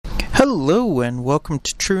Hello and welcome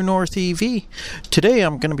to True North EV. Today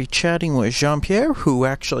I'm going to be chatting with Jean-Pierre, who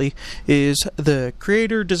actually is the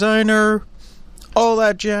creator, designer, all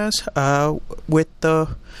that jazz, with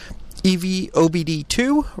the EV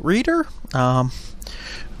OBD2 reader.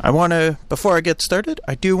 Before I get started,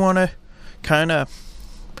 I do want to kind of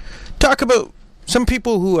talk about some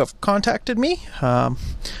people who have contacted me.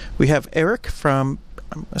 We have Eric from,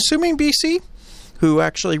 I'm assuming BC, who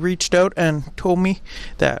actually reached out and told me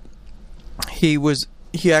that he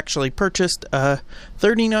actually purchased a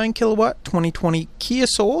 39 kilowatt 2020 Kia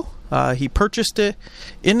Soul. He purchased it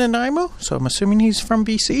in Nanaimo, so I'm assuming he's from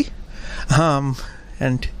BC.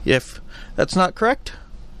 And if that's not correct,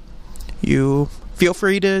 you feel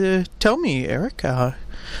free to tell me, Eric.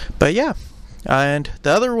 But yeah. And the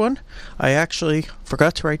other one, I actually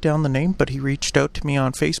forgot to write down the name, but he reached out to me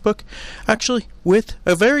on Facebook, actually with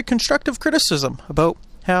a very constructive criticism about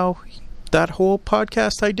how that whole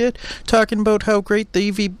podcast I did, talking about how great the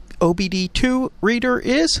EV OBD2 reader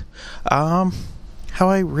is, how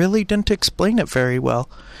I really didn't explain it very well.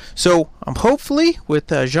 So hopefully with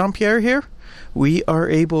Jean-Pierre here, we are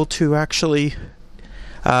able to actually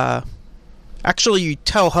tell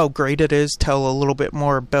how great it is, tell a little bit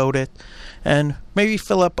more about it, and maybe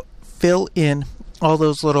fill in all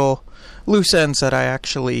those little loose ends that I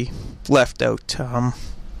actually left out.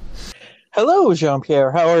 Hello,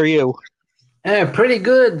 Jean-Pierre. How are you? Pretty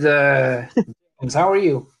good. James, how are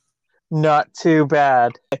you? Not too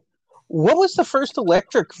bad. What was the first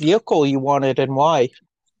electric vehicle you wanted and why?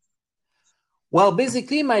 Well,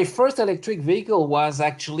 basically, my first electric vehicle was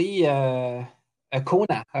actually a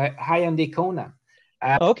Kona, a Hyundai Kona.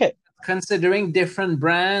 Okay. Considering different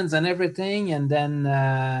brands and everything, and then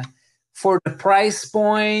for the price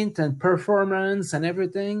point and performance and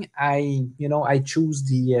everything, I choose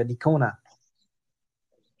the Kona.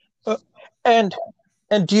 And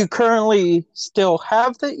do you currently still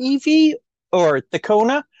have the EV or the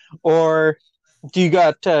Kona, or do you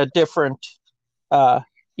got a different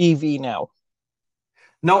EV now?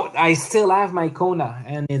 No, I still have my Kona,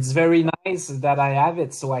 and it's very nice that I have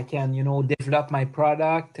it, so I can, develop my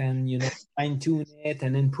product and, fine tune it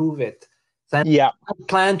and improve it. So yeah, I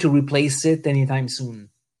plan to replace it anytime soon.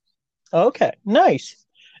 Okay, nice.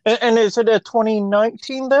 And is it a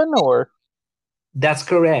 2019 then, or? That's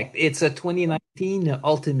correct. It's a 2019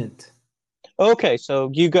 Ultimate. Okay,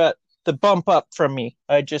 so you got the bump up from me.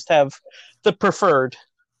 I just have the preferred.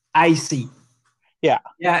 I see. Yeah.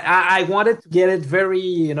 Yeah, I wanted to get it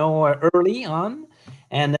very, early on.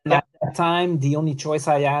 And then at that time, the only choice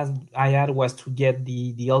I had was to get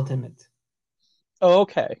the Ultimate.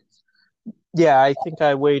 Okay. Yeah, I think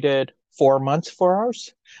I waited 4 months for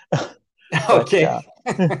ours. Okay.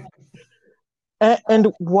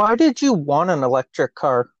 And why did you want an electric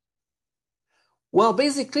car? Well,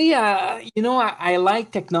 basically, I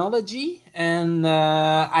like technology, and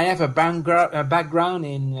I have a background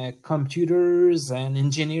in computers and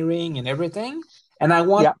engineering and everything. And I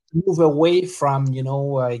want to move away from,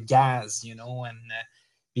 gas, and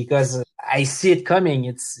because I see it coming.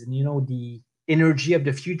 It's, the energy of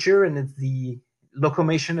the future, and it's the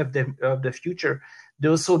locomotion of the future.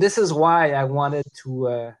 So this is why I wanted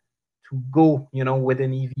to go, with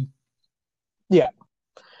an EV. Yeah.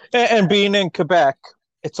 And being in Quebec,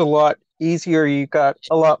 it's a lot easier. You got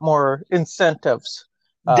a lot more incentives.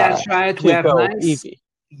 That's right. We have nice EV.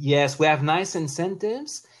 Yes, we have nice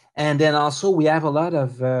incentives. And then also we have a lot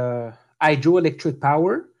of hydroelectric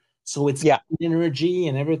power. So it's energy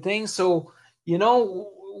and everything. So,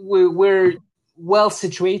 we're well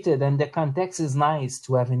situated, and the context is nice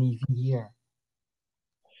to have an EV here.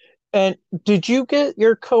 And did you get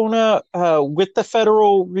your Kona with the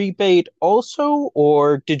federal rebate also,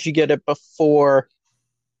 or did you get it before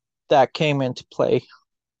that came into play?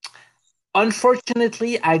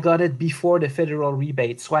 Unfortunately, I got it before the federal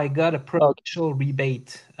rebate, so I got a provincial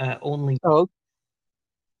rebate only. Oh,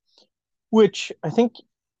 which I think,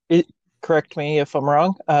 correct me if I'm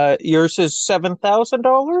wrong, yours is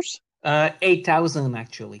 $7,000? $8,000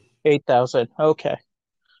 actually. 8,000. Okay,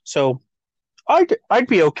 so I'd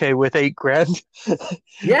be okay with $8,000.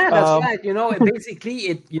 Yeah, that's right.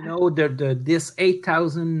 Basically, this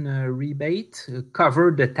 8,000 rebate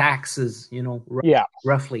covered the taxes.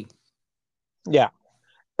 Roughly. Yeah.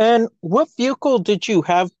 And what vehicle did you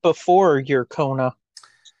have before your Kona?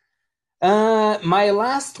 My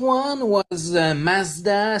last one was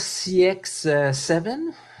Mazda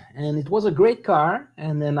CX-7, and it was a great car.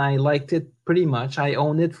 And then I liked it pretty much. I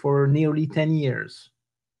owned it for nearly 10 years.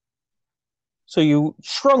 So you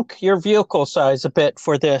shrunk your vehicle size a bit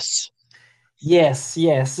for this. Yes,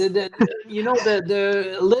 yes.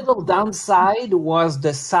 The little downside was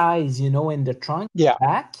the size, in the trunk Yeah.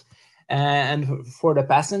 back. And for the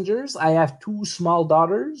passengers, I have two small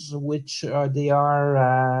daughters, which they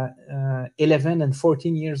are 11 and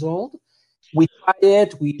 14 years old. We tried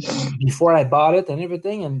it before I bought it and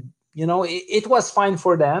everything, and it was fine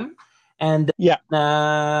for them. And Yeah.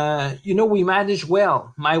 we managed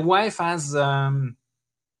well. My wife has a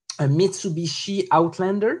Mitsubishi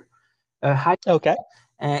Outlander, a high. Okay.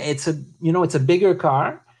 It's a bigger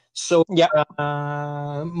car. So Yeah.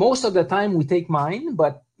 most of the time we take mine,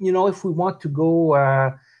 but if we want to go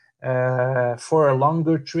for a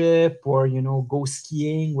longer trip or go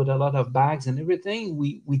skiing with a lot of bags and everything,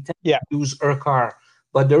 we tend Yeah. to use her car.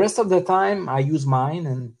 But the rest of the time I use mine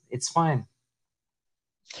and it's fine.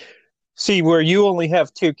 See, where you only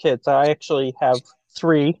have two kids, I actually have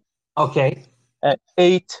three Okay. at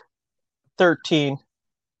 8, 13,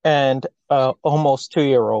 and almost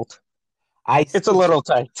 2-year old. I It's a see. little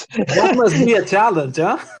tight. That must be a challenge,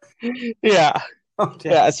 huh? Yeah.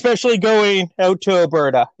 Okay. Yeah, especially going out to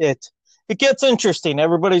Alberta. It gets interesting.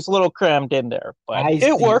 Everybody's a little crammed in there, but I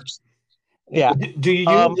it see. works. Yeah. Do you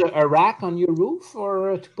Um use a rack on your roof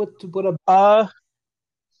or to put a? uh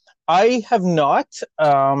I have not.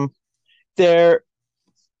 There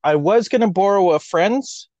I was going to borrow a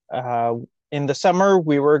friend's. In the summer,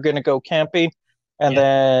 we were going to go camping, and Yeah,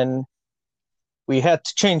 then we had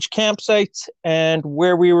to change campsites. And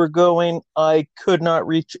where we were going, I could not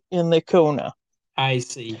reach in the Kona. I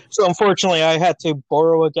see. So unfortunately, I had to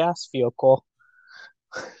borrow a gas vehicle.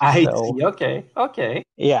 I So see. Okay. Okay.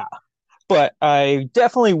 yeah, but I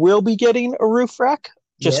definitely will be getting a roof rack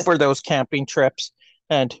just Yes. for those camping trips.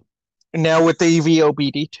 And now with the EVO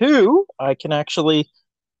BD2, I can actually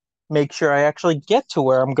make sure I actually get to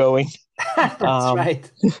where I'm going. That's Um,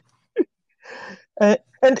 right.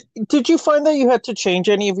 and did you find that you had to change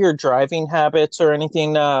any of your driving habits or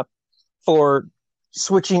anything for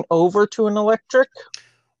switching over to an electric?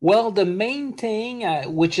 Well, the main thing,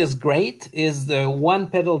 which is great, is the one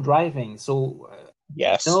pedal driving. So,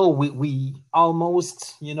 Yes. no, we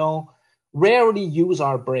almost, rarely use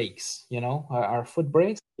our brakes, our foot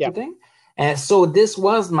brakes, Yeah. everything. And so this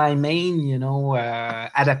was my main,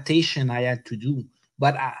 adaptation I had to do.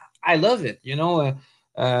 But I love it. You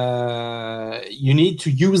need to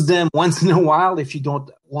use them once in a while if you don't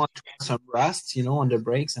want to have some rust, on the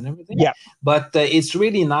brakes and everything. Yeah. But it's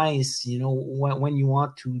really nice, when you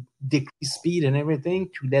want to decrease speed and everything,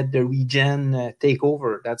 to let the regen take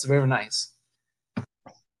over. That's very nice.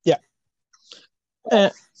 Yeah. Uh,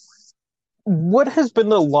 what has been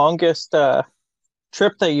the longest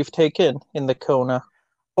trip that you've taken in the Kona?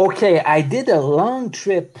 Okay, I did a long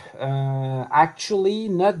trip, actually,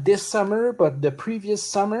 not this summer, but the previous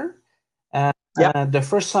summer. Yep. The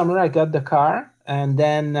first summer I got the car, and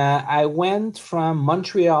then I went from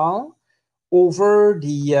Montreal over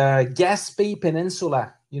the Gaspé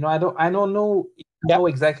Peninsula. I don't know, Yep.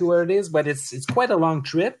 exactly where it is, but it's quite a long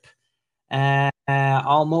trip.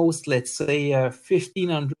 Almost, let's say,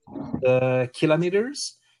 1,500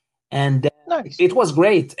 kilometers. And Nice. it was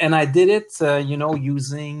great. And I did it,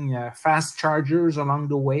 using fast chargers along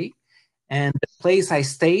the way. And the place I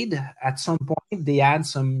stayed, at some point, they had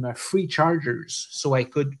some free chargers. So I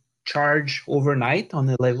could charge overnight on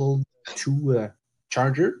a level 2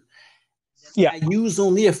 charger. Yeah. I used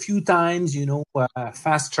only a few times,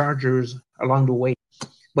 fast chargers along the way.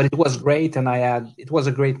 But it was great, and it was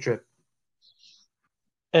a great trip.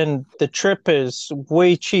 And the trip is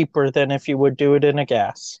way cheaper than if you would do it in a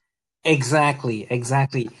gas. Exactly,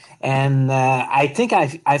 exactly. And I think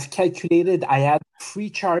I've calculated I had free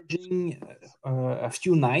charging a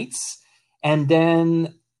few nights, and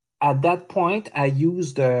then at that point I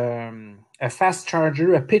used a fast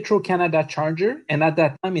charger, a Petro Canada charger, and at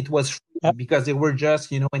that time it was free Yep. because they were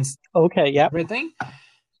just in Okay. Yep. everything.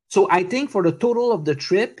 So I think for the total of the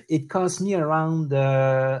trip, it cost me around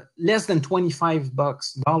less than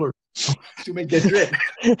 $25 to make the trip.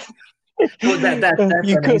 So that's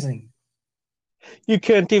you could amazing. you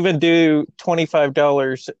couldn't even do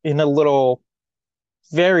 $25 in a little,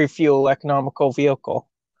 very fuel economical vehicle.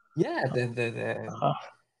 Yeah, Uh,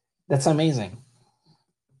 that's amazing.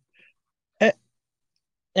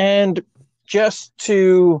 and just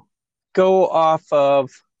to go off of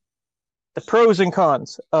the pros and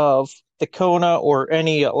cons of the Kona or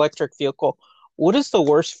any electric vehicle, what is the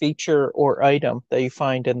worst feature or item that you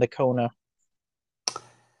find in the Kona?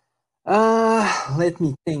 Let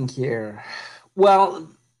me think here. Well,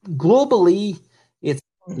 globally, it's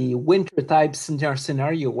the winter type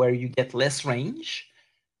scenario where you get less range.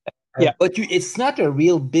 Yeah. But it's not a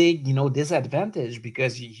real big, disadvantage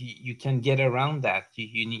because you can get around that.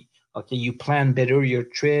 You need okay, you plan better your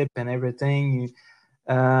trip and everything.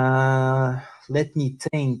 Let me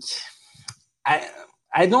think. I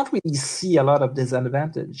I don't really see a lot of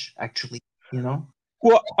disadvantage actually. You know.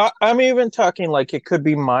 Well, I'm even talking like it could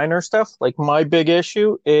be minor stuff. Like my big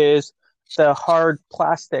issue is the hard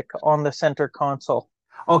plastic on the center console.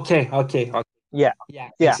 Okay. Yeah. Yeah,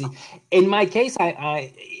 I Yeah. see. In my case,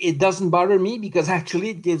 it doesn't bother me because actually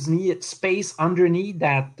it gives me space underneath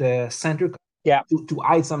that center Yeah. to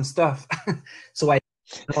hide some stuff. So I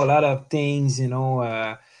know a lot of things,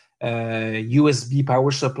 USB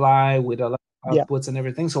power supply with a lot of Yeah. outputs and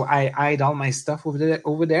everything. So I hide all my stuff over there.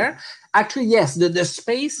 Over there, actually, yes, the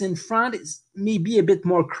space in front is maybe a bit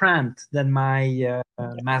more cramped than my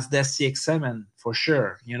Mazda CX-7 for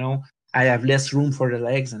sure. I have less room for the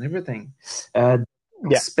legs and everything. Uh,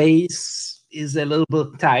 Yeah. Space is a little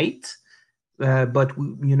bit tight, but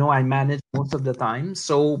I manage most of the time.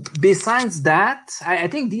 So besides that, I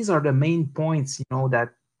think these are the main points that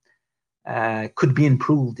could be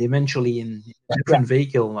improved eventually in a Yeah. different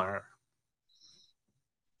vehicle. Or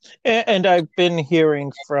And I've been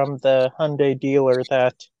hearing from the Hyundai dealer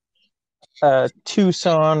that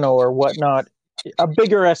Tucson or whatnot, a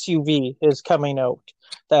bigger SUV is coming out.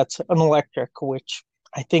 That's an electric, which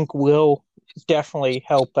I think will definitely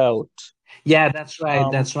help out. yeah, that's right,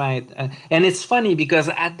 Um, that's right. And it's funny because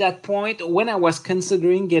at that point, when I was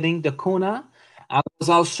considering getting the Kona, I was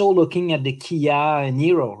also looking at the Kia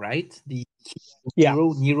Niro, right? The yeah.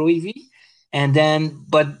 Niro EV. And then,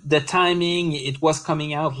 but the timing, it was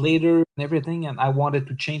coming out later and everything, and I wanted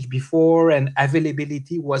to change before, and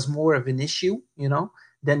availability was more of an issue,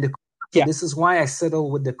 than the Kona. So Yeah. this is why I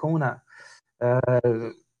settled with the Kona. Uh,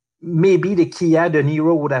 Maybe the Kia, the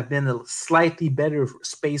Niro would have been slightly better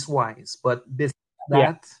space wise, but besides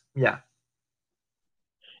Yeah. that, yeah.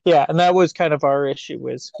 Yeah, and that was kind of our issue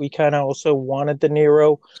is we kind of also wanted the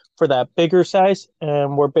Nero for that bigger size,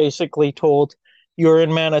 and we're basically told you're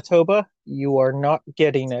in Manitoba, you are not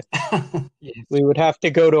getting it. Yes, We would have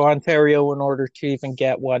to go to Ontario in order to even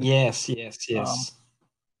get one. yes, yes, Um, yes.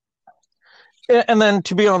 and then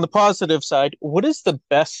to be on the positive side, what is the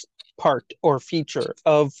best part or feature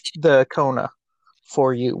of the Kona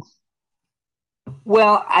for you?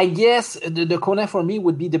 Well, I guess the Kona for me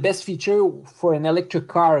would be the best feature for an electric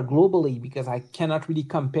car globally because I cannot really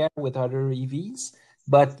compare with other EVs.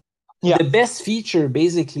 But Yeah, the best feature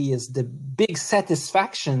basically is the big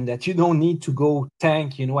satisfaction that you don't need to go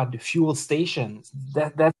tank, at the fuel station.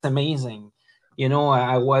 That's amazing.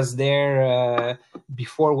 I was there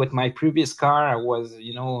before with my previous car. I was,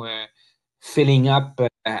 filling up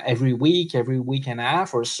every week and a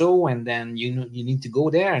half or so, and then you need to go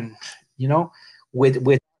there and you know with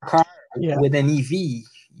a car yeah, with an EV,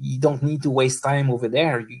 you don't need to waste time over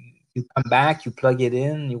there. You come back, you plug it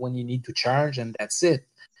in when you need to charge, and that's it.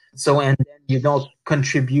 So and then you don't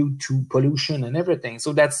contribute to pollution and everything.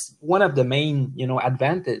 So that's one of the main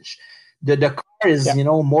advantage. The car is yeah.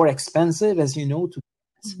 more expensive as to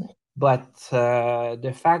but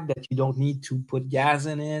the fact that you don't need to put gas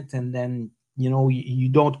in it and then you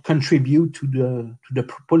don't contribute to the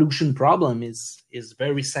pollution problem is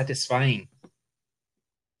very satisfying.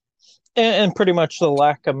 And pretty much the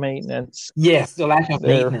lack of maintenance Yes, the lack of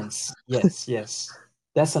there. maintenance. Yes,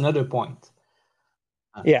 that's another point.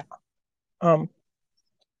 Yeah. Um,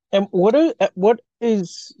 and what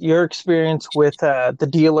is your experience with the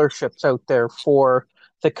dealerships out there for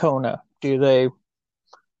the Kona?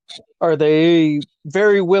 Are they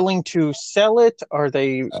very willing to sell it? Are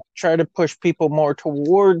they try to push people more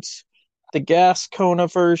towards the gas Kona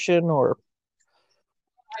version I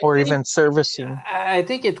or think even servicing? I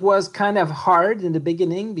think it was kind of hard in the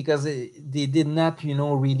beginning because they did not,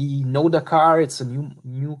 really know the car. It's a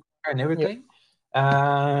new car and Yeah, everything.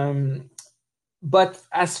 Um, but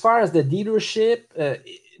as far as the dealership,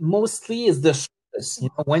 mostly is the service.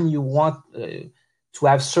 When you want to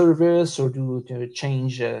have service or to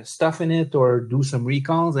change stuff in it or do some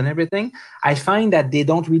recalls and everything, I find that they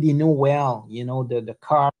don't really know well, the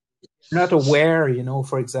car. They're not aware,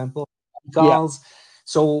 for example, yeah, recalls.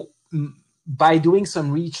 So by doing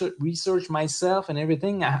some research myself and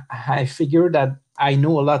everything, I figured that I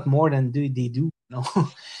know a lot more than they do.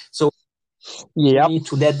 So we yep, need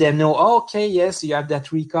to let them know, oh, okay, yes, you have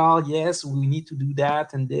that recall. Yes, we need to do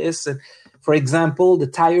that and this. And for example, the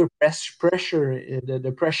tire pressure,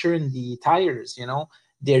 the pressure in the tires,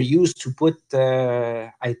 they're used to put,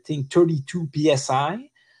 I think, 32 psi.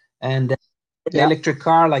 And for the yeah, electric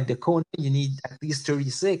car like the Kona, you need at least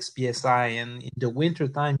 36 psi. And in the winter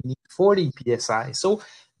time, you need 40 psi. So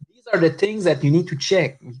these are the things that you need to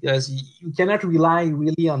check, because you cannot rely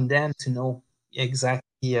really on them to know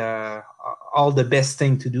exactly all the best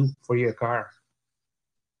thing to do for your car.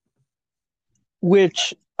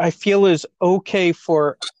 Which I feel is okay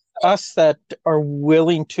for us that are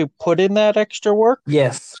willing to put in that extra work.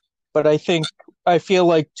 Yes. But I feel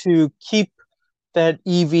like to keep that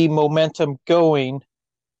EV momentum going,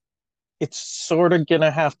 it's sort of going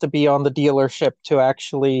to have to be on the dealership to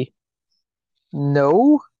actually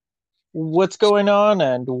know what's going on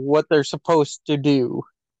and what they're supposed to do.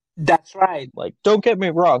 That's right. Like, don't get me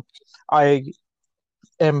wrong. I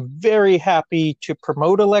am very happy to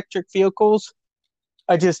promote electric vehicles.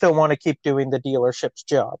 I just don't want to keep doing the dealership's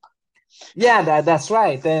job. Yeah, that's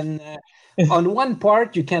right. And on one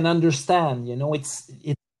part, you can understand, it's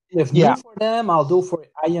new for them, although for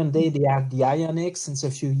Hyundai, they have the Ioniq since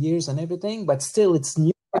a few years and everything, but still it's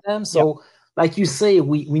new for them. So like you say,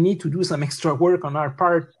 we need to do some extra work on our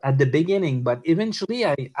part at the beginning, but eventually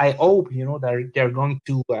I hope, they're going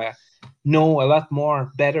to know a lot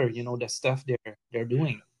more better, the stuff they're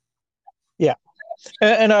doing. Yeah.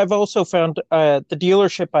 And I've also found the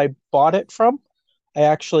dealership I bought it from, I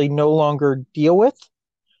actually no longer deal with,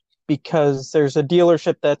 because there's a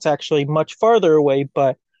dealership that's actually much farther away,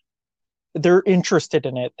 but they're interested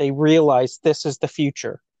in it. They realize this is the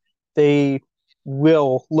future. They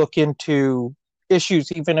will look into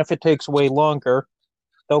issues, even if it takes way longer.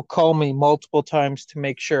 They'll call me multiple times to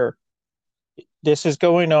make sure this is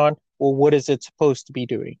going on. Well, what is it supposed to be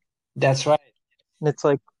doing? That's right. And it's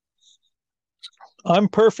like, I'm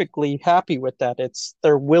perfectly happy with that. It's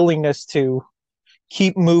their willingness to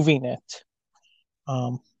keep moving it.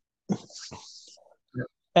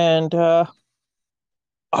 And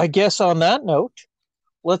I guess on that note,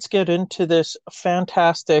 let's get into this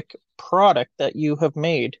fantastic product that you have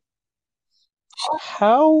made.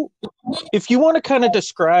 If you want to kind of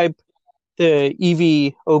describe the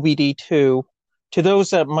EV OBD2 to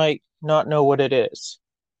those that might not know what it is.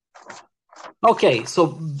 Okay, so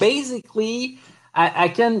basically, I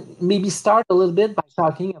can maybe start a little bit by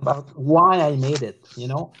talking about why I made it, In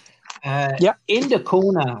the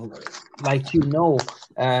Kona, like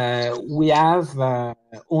we have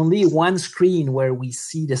only one screen where we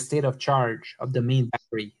see the state of charge of the main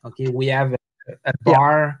battery. Okay, we have a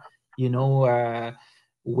bar,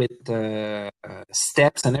 with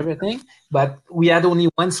steps and everything, but we had only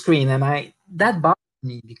one screen, and that bothered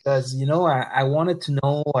me because I wanted to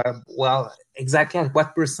know exactly at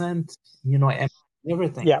what percent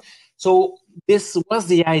everything. Yeah. So this was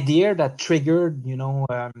the idea that triggered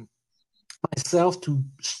myself to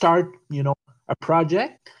start a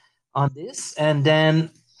project on this, and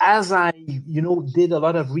then as I did a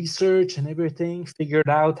lot of research and everything, figured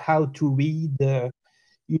out how to read the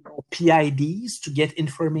PIDs to get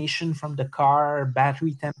information from the car,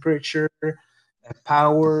 battery temperature,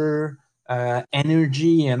 power,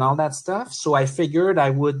 energy, and all that stuff. So I figured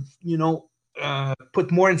I would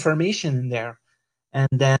put more information in there, and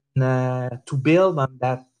then to build on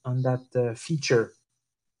that feature.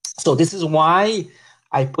 So this is why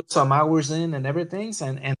I put some hours in and everything,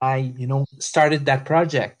 and I started that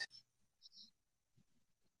project.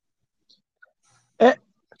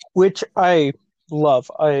 Which I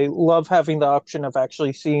love. I love having the option of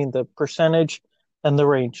actually seeing the percentage and the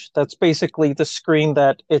range. That's basically the screen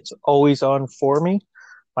that it's always on for me.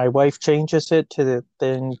 My wife changes it to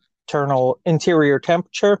the interior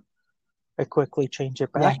temperature. I quickly change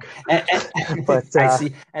it back. Yeah. But I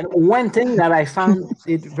see. And one thing that I found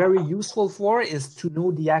it very useful for is to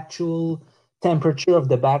know the actual temperature of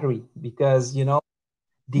the battery, because the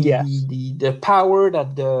power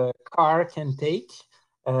that the car can take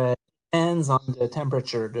depends on the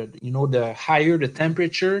temperature. The higher the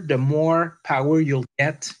temperature, the more power you'll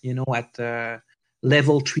get, at the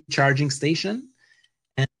level 3 charging station.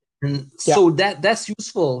 And so that's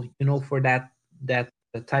useful, for that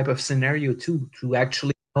type of scenario too, to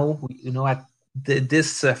actually know, at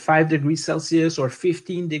this 5 degrees Celsius or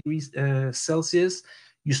 15 degrees Celsius,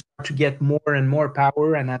 you start to get more and more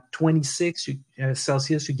power, and at 26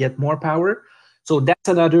 Celsius, you get more power. So that's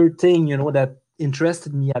another thing, that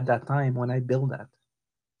interested me at that time when I built that.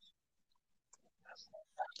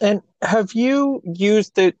 And have you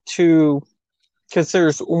used it because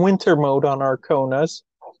there's winter mode on our Konas,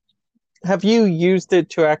 have you used it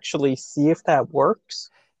to actually see if that works?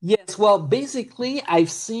 Yes, well, basically, I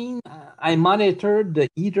monitored the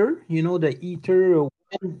heater, the heater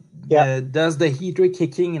does the heater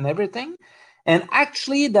kicking and everything. And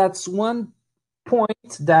actually, that's one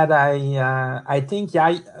point that I think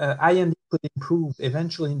Hyundai could improve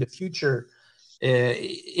eventually in the future.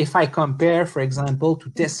 If I compare, for example, to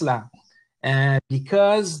Tesla,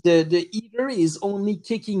 because the heater is only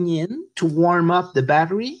kicking in to warm up the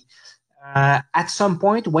battery at some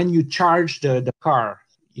point when you charge the car.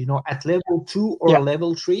 At level 2 or Yeah.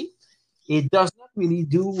 level 3, it does not really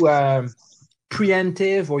do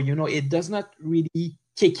preemptive, or it does not really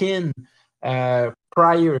kick in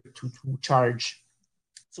prior to charge.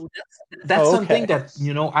 So that's something Okay.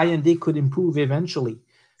 that I&D could improve eventually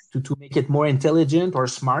to make it more intelligent or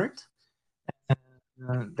smart.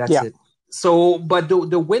 That's Yeah. it. So, but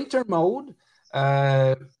the winter mode,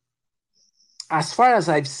 as far as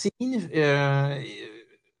I've seen,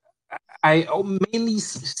 I mainly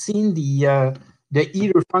seen the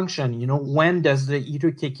heater function. When does the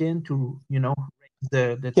heater kick in to raise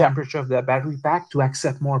the Yeah. temperature of the battery pack to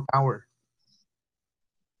accept more power?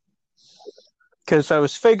 Because I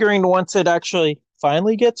was figuring once it actually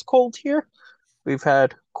finally gets cold here, we've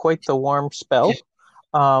had quite the warm spell,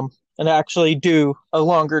 and actually do a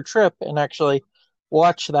longer trip and actually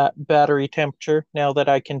watch that battery temperature now that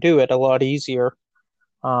I can do it a lot easier.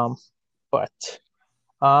 Um, but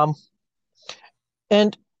um,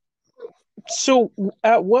 and so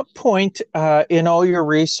at what point in all your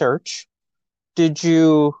research did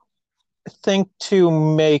you think to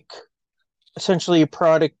make essentially a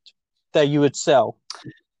product that you would sell?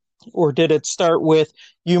 Or did it start with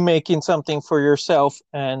you making something for yourself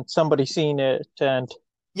and somebody seeing it and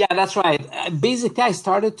Yeah, that's right. Basically, I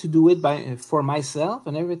started to do it for myself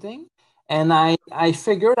and everything, and I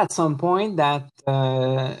figured at some point that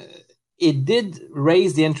it did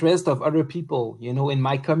raise the interest of other people, in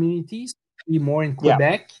my community, especially more in yeah,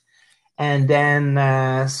 Quebec. And then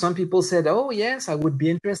some people said, "Oh, yes, I would be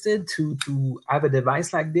interested to have a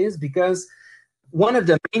device like this," because one of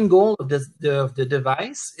the main goals of the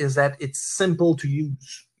device is that it's simple to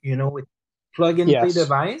use. It's plug and play yes,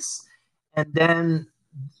 device, and then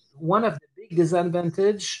one of the big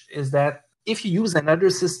disadvantage is that if you use another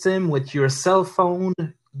system with your cell phone,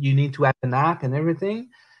 you need to have an app and everything.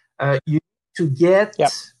 You need to get yeah,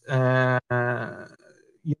 uh,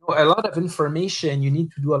 a lot of information. You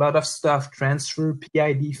need to do a lot of stuff, transfer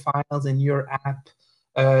PID files in your app,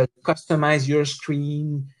 customize your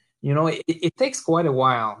screen. It takes quite a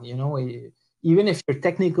while. Even if you're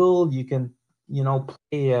technical, you can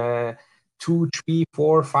play 2, 3,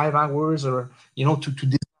 4, 5 hours, or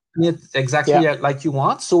to it exactly yeah, like you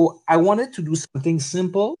want. So I wanted to do something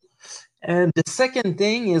simple. And the second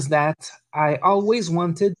thing is that I always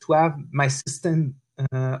wanted to have my system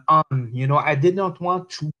on. I did not want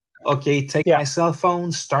to, okay, take yeah, my cell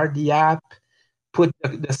phone, start the app, put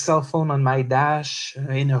the cell phone on my dash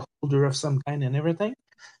in a holder of some kind and everything.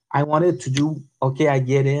 I wanted to do, okay, I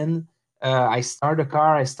get in, I start a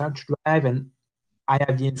car, I start to drive, and I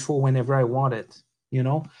have the info whenever I want it.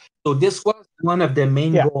 So this was one of the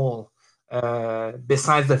main yeah, goal,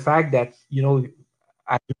 besides the fact that,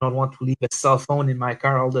 I do not want to leave a cell phone in my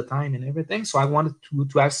car all the time and everything. So I wanted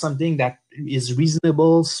to have something that is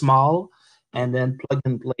reasonable, small, and then plug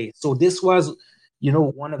and play. So this was,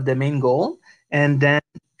 one of the main goal. And then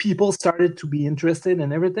people started to be interested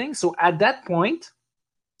in everything. So at that point,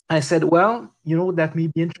 I said, well, that may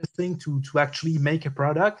be interesting to actually make a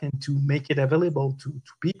product and to make it available to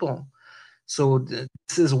people. So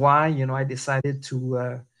this is why, I decided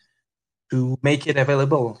to make it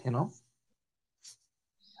available.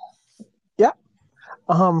 yeah.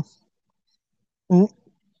 Um,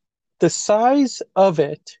 the size of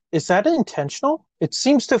it, is that intentional? It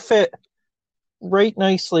seems to fit right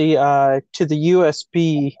nicely to the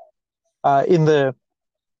USB in the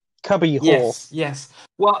cubby hole. Yes, yes.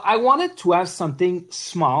 Well, I wanted to have something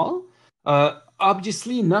small.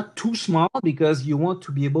 Obviously, not too small because you want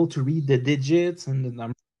to be able to read the digits and the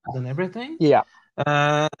numbers and everything. Yeah,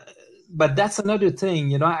 Uh, but that's another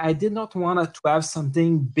thing. I did not want to have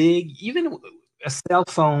something big, even a cell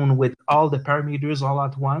phone with all the parameters all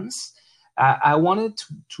at once. I wanted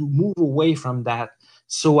to move away from that.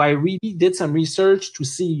 So I really did some research to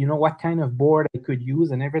see, what kind of board I could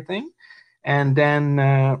use and everything. And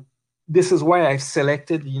then this is why I've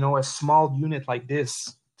selected, a small unit like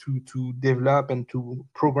this to develop and to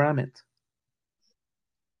program it.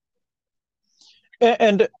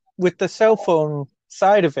 and with the cell phone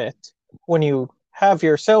side of it, when you have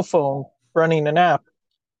your cell phone running an app,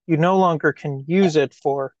 you no longer can use it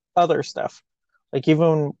for other stuff. Like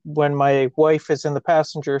even when my wife is in the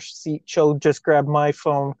passenger seat, she'll just grab my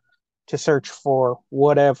phone to search for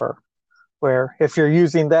whatever. Where if you're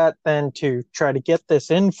using that then to try to get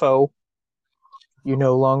this info, you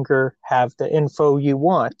no longer have the info you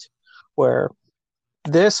want. Where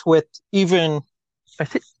this with even, I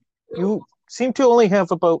think you seem to only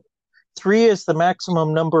have about three is the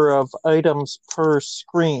maximum number of items per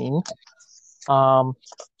screen. So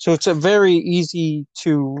it's a very easy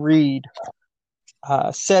to read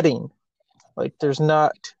setting. Like there's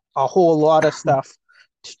not a whole lot of stuff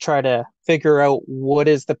to try to figure out what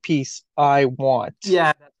is the piece I want.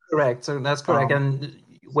 Yeah, that's correct. So that's correct. And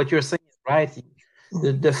what you're saying is right.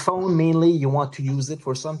 The phone mainly you want to use it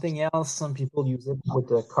for something else. Some people use it with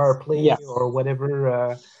the CarPlay or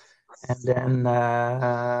whatever, and then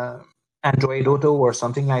Android Auto or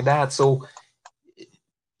something like that. So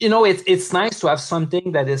it's nice to have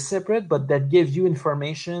something that is separate, but that gives you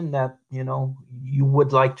information that you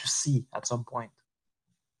would like to see at some point.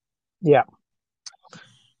 Yeah.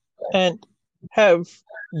 And have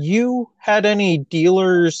you had any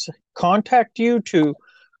dealers contact you to?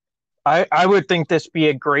 I would think this be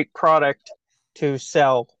a great product to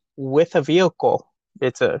sell with a vehicle.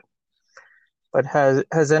 But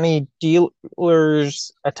has any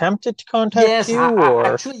dealers attempted to contact Yes, you? Or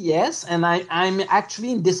actually, yes. And I'm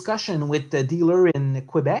actually in discussion with the dealer in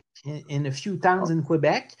Quebec, in a few towns in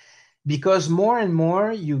Quebec, because more and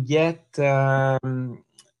more you get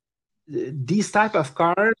these type of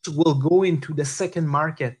cars will go into the second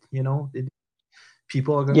market.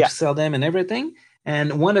 People are going to sell them and everything.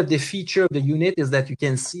 And one of the features of the unit is that you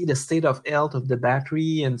can see the state of health of the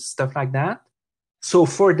battery and stuff like that. So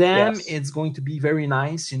for them, it's going to be very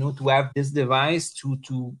nice, to have this device to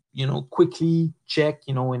quickly check,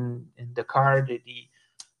 in the car, the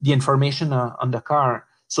information on the car.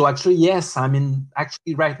 So actually, yes, I'm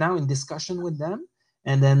actually right now in discussion with them,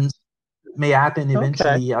 and then it may happen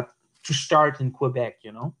eventually to start in Quebec,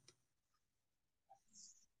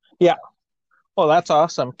 Yeah. Well, that's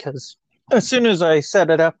awesome, because as soon as I set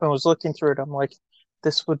it up and was looking through it, I'm like,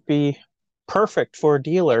 this would be perfect for a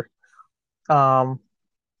dealer. And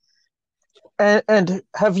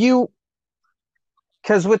have you,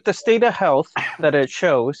 because with the state of health that it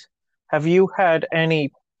shows, have you had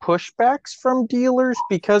any pushbacks from dealers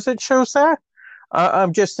because it shows that?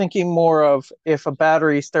 I'm just thinking more of if a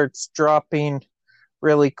battery starts dropping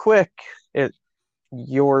really quick,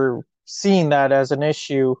 you're seeing that as an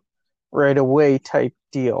issue right away type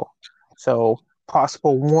deal. So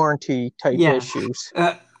possible warranty type issues.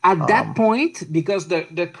 At that point, because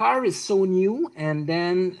the car is so new, and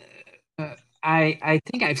then I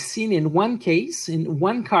think I've seen in one case, in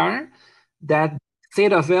one car, that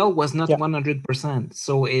state of health was not 100%.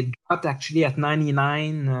 So it dropped actually at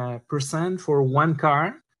 99% for one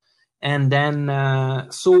car. And then,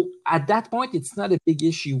 so at that point, it's not a big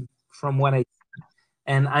issue from what I see.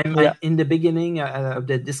 And I'm in the beginning of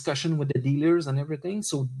the discussion with the dealers and everything.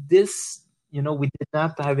 So this, we did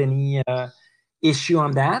not have any issue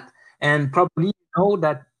on that. And probably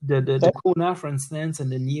that the Kona, for instance,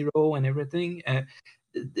 and the Niro and everything,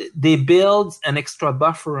 they build an extra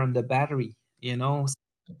buffer on the battery,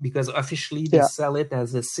 because officially they sell it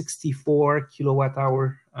as a 64 kilowatt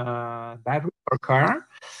hour battery per car.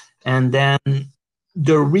 And then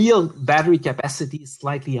the real battery capacity is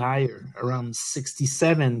slightly higher, around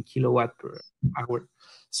 67 kilowatt per hour.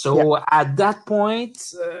 So at that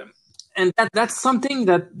point, and that's something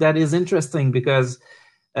that is interesting, because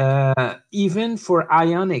even for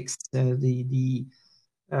Ionix,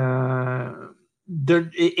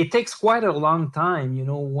 it takes quite a long time,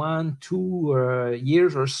 1-2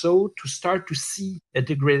 years or so, to start to see a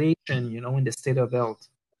degradation, in the state of health.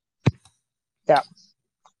 Yeah.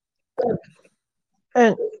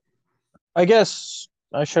 And I guess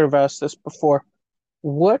I should have asked this before.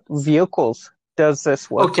 What vehicles does this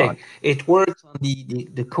work on? It works on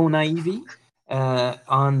the Kona EV,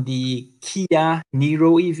 on the Kia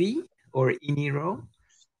Niro EV or eNiro.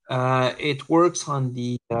 It works on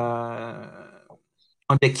the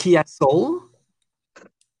Kia Soul,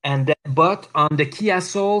 but on the Kia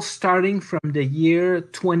Soul starting from the year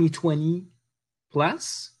 2020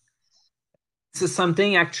 plus. This is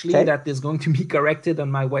something actually that is going to be corrected on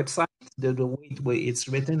my website, the way it's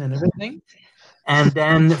written and everything. And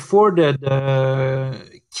then for the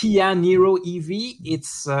Kia Niro EV,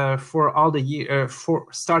 it's for all the year, for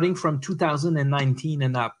starting from 2019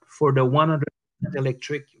 and up, for the 100%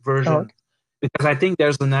 electric version, because I think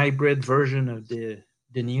there's an hybrid version of the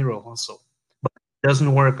Niro also, but it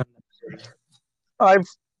doesn't work on that.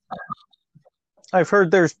 I've heard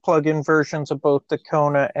there's plug-in versions of both the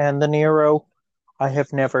Kona and the Niro. I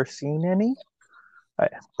have never seen any,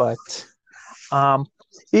 but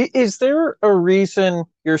is there a reason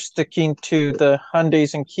you're sticking to the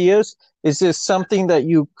Hyundais and Kias? Is this something that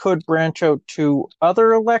you could branch out to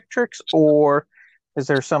other electrics, or is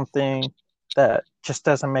there something that just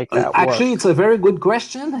doesn't make that work? Actually, it's a very good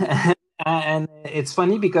question. And it's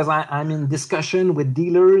funny because I'm in discussion with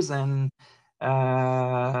dealers and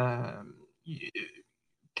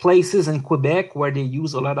places in Quebec where they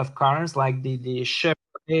use a lot of cars, like the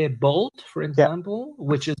Chevrolet Bolt, for Yeah. example,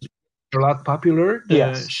 which is a lot popular, the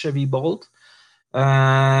Yes. Chevy Bolt.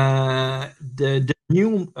 The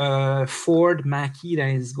new Ford Mach-E that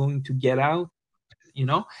is going to get out, you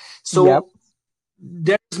know. So Yep.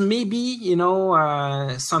 there's maybe,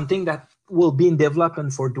 something that will be in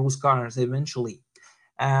development for those cars eventually.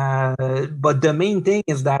 But the main thing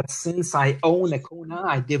is that since I own a Kona,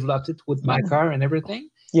 I developed it with my car and everything.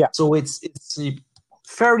 Yeah. So it's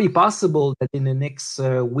fairly possible that in the next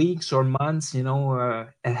weeks or months,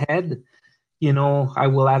 ahead, I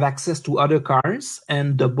will have access to other cars,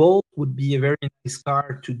 and the Bolt would be a very nice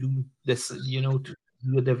car to do this, to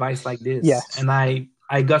do a device like this. Yes. And I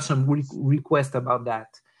got some requests about that.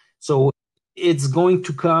 So it's going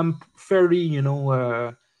to come fairly, in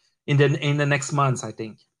the next months, I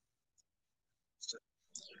think.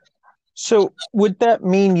 So would that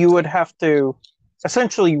mean you would have to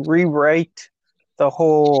essentially rewrite the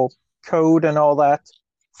whole code and all that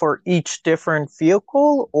for each different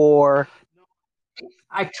vehicle, or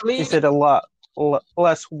Actually, is it a lot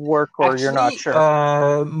less work, or you're not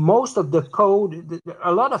sure? Most of the code,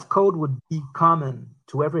 a lot of code would be common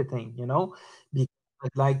to everything,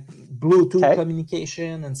 like Bluetooth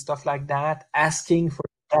communication and stuff like that, asking for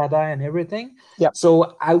data and everything. Yep.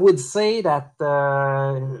 So I would say that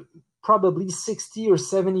probably 60 or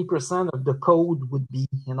 70% of the code would be,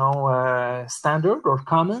 standard or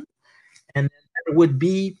common. And there would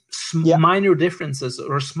be minor differences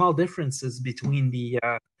or small differences between the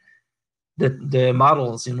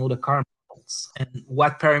models, the car models, and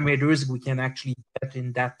what parameters we can actually get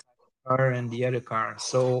in that car and the other car.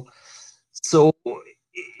 So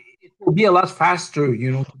it will be a lot faster,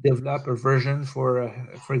 to develop a version for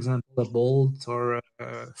example, a Bolt or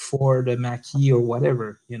for the Mach-E or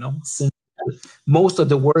whatever, since most of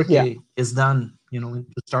the work is done, to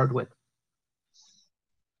start with.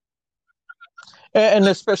 And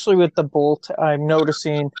especially with the Bolt, I'm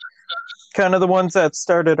noticing kind of the ones that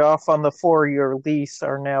started off on the 4-year lease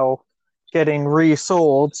are now getting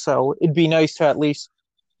resold. So it'd be nice to at least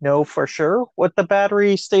know for sure what the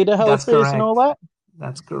battery state of health is and all that.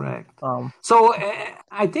 That's correct. So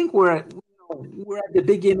I think we're at the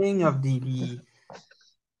beginning of the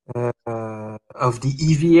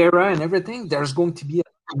EV era and everything. There's going to be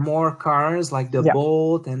more cars like the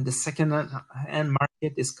Bolt, and the second-hand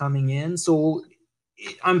market is coming in. So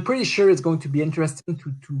I'm pretty sure it's going to be interesting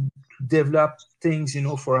to develop things,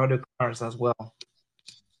 for other cars as well.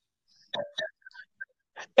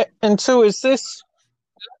 And so is this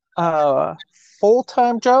a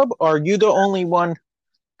full-time job? Or are you the only one,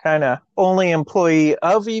 only employee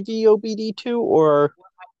of EVOBD2, or?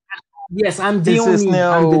 Yes, I'm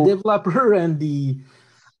the developer and the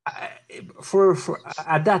for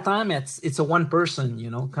at that time it's a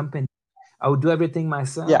one-person company. I would do everything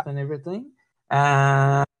myself and everything.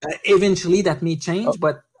 Eventually that may change,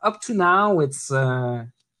 but up to now it's a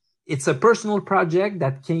personal project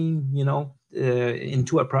that came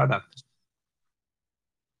into a product.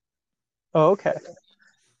 Oh, okay.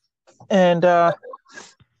 And I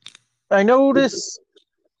noticed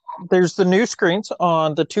there's the new screens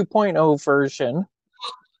on the 2.0 version.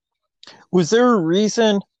 Was there a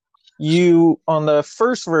reason on the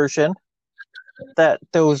first version that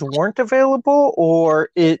those weren't available, or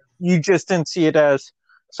you just didn't see it as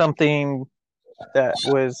something that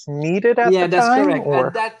was needed at the time? Yeah, that's correct.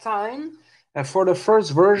 At that time, for the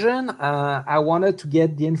first version, I wanted to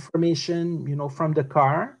get the information, from the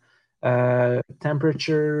car,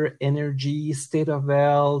 temperature, energy, state of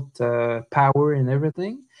health, power, and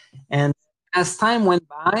everything. And as time went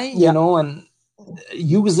by, and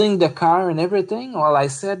using the car and everything, well, I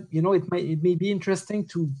said, it may be interesting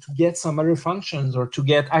to get some other functions, or to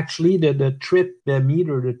get actually the trip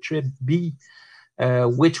meter, the trip B,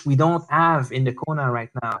 which we don't have in the Kona right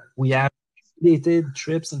now. We have updated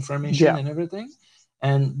trips information and everything,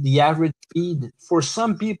 and the average speed for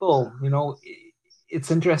some people, it's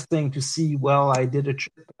interesting to see. Well, I did a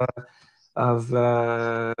trip of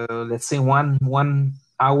let's say 1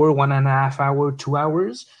 hour, 1.5 hours, 2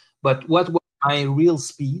 hours, but what was my real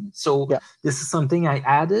speed? So this is something I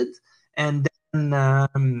added, and then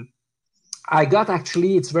I got,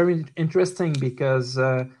 actually, it's very interesting because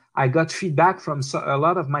I got feedback from a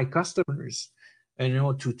lot of my customers,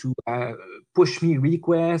 to push me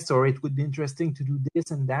requests, or it would be interesting to do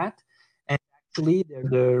this and that. And actually,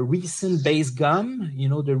 the recent base gum,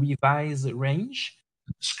 the revised range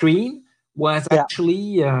screen, was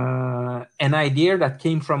actually an idea that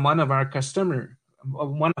came from one of my customer,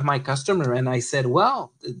 and I said,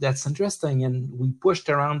 well, that's interesting, and we pushed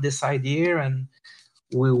around this idea, and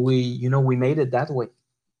we made it that way.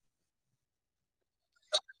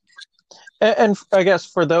 And I guess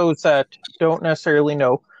for those that don't necessarily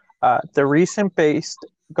know, the recent based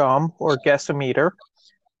GOM or Guessometer,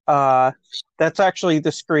 uh, that's actually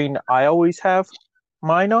the screen I always have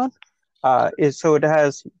mine on. Is so it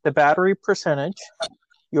has the battery percentage,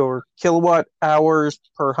 your kilowatt hours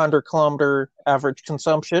per 100 kilometer average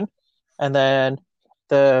consumption, and then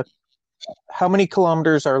the how many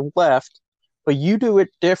kilometers are left. But you do it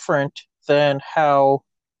different than how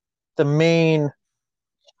the main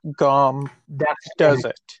GOM That's does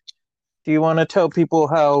correct. it. Do you want to tell people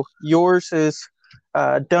how yours is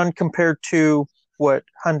done compared to what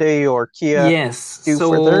Hyundai or Kia Yes. do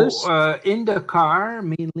for So theirs? in the car,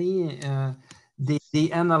 mainly,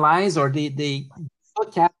 they analyze or they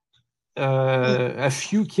look at a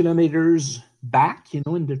few kilometers back, in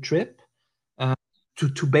the trip, uh,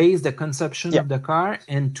 to base the consumption Yeah, of the car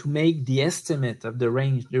and to make the estimate of the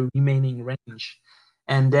range, the remaining range.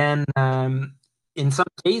 And then in some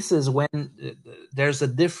cases, when there's a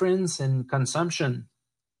difference in consumption,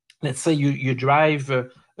 let's say you drive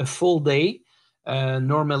a full day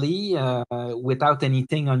normally without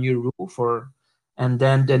anything on your roof, and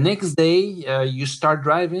then the next day you start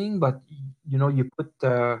driving, but you put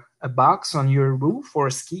a box on your roof for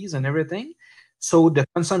skis and everything, so the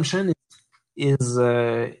consumption is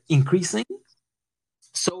increasing.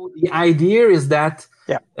 So the idea is that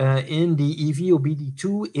yeah, in the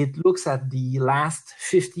EVOBD2, it looks at the last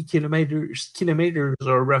 50 kilometers,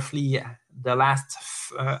 or roughly the last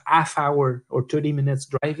half hour or 30 minutes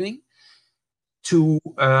driving, to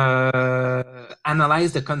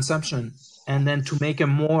analyze the consumption and then to make a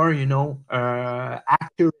more,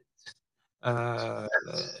 accurate, uh,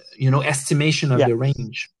 estimation of yeah. the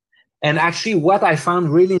range. And actually, what I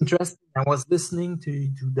found really interesting, I was listening to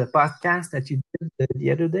the podcast that you did the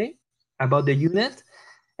other day about the unit,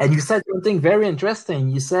 and you said something very interesting.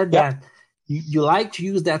 You said Yeah, that you like to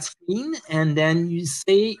use that screen, and then you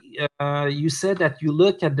said that you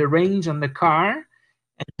look at the range on the car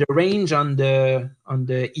and the range on the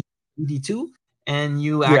ED2, and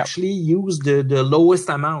you yeah, actually use the lowest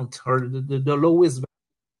amount, or the lowest,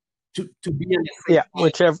 to be on the safe. yeah.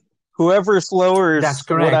 Whichever, whoever's lower That's is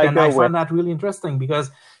what correct, I and I go with. found that really interesting because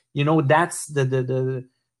that's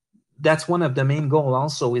that's one of the main goal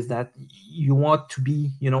also, is that you want to be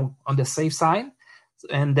on the safe side.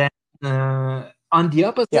 And then on the Yeah,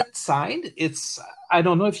 opposite side, it's, I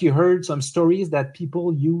don't know if you heard some stories that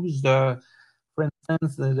people use for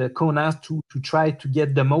instance, the Kona to try to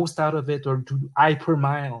get the most out of it, or to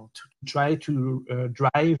hypermile, to try to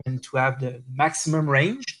drive and to have the maximum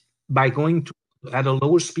range by going to at a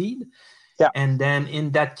lower speed. yeah, And then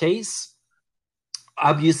in that case,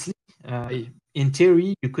 obviously, in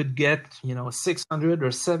theory, you could get 600 or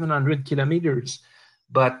 700 kilometers,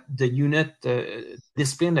 but the unit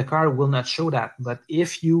display in the car will not show that. But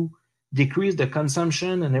if you decrease the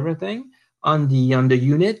consumption and everything on the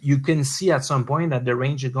unit, you can see at some point that the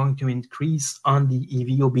range is going to increase on the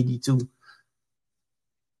EVO-BD2.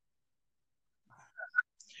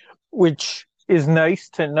 which is nice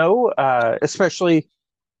to know, especially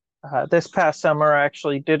this past summer. I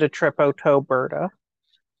actually did a trip out to Alberta,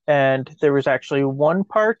 and there was actually one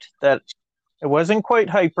part that it wasn't quite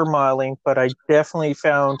hypermiling, but I definitely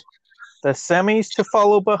found the semis to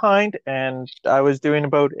follow behind, and I was doing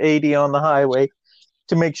about 80 on the highway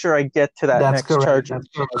to make sure I get to that That's next correct. charger. That's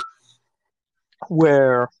correct.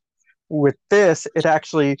 Where with this, it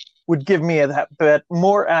actually would give me that bit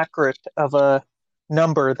more accurate of a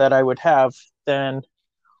number that I would have than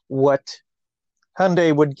what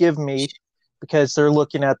Hyundai would give me, because they're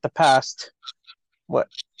looking at the past, what,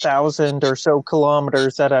 1,000 or so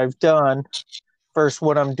kilometers that I've done versus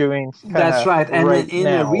what I'm doing kind That's of right. And right in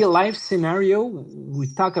a now. real life scenario, we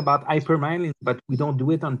talk about hypermiling, but we don't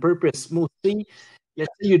do it on purpose. Mostly, let's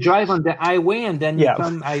say you drive on the highway and then you Yeah,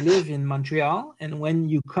 come. I live in Montreal, and when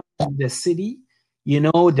you come to the city, yeah,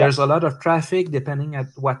 there's a lot of traffic depending at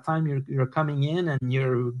what time you're coming in, and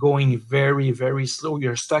you're going very, very slow.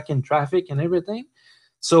 You're stuck in traffic and everything.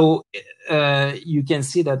 So you can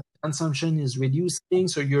see that consumption is reducing.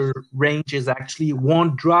 So your range is actually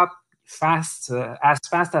won't drop as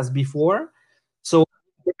fast as before. So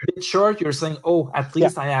a bit short, you're saying, oh, at yeah.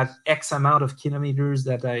 least I have X amount of kilometers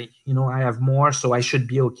that I have more, so I should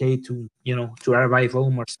be okay to arrive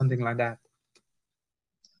home or something like that.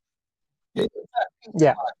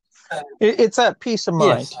 Yeah. It's that peace of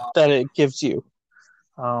mind Yes. that it gives you.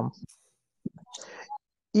 Um,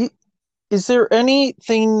 is there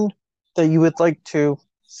anything that you would like to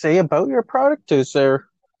say about your product? Is there,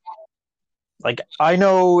 like, I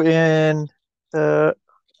know in I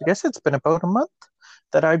guess it's been about a month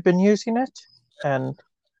that I've been using it, and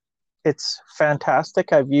it's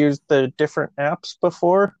fantastic. I've used the different apps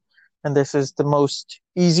before, and this is the most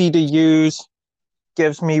easy to use,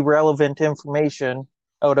 gives me relevant information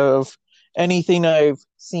out of anything I've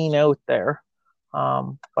seen out there.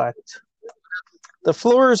 But the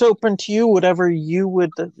floor is open to you, whatever you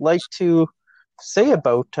would like to say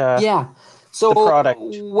about Yeah. So the product.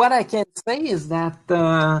 what I can say is that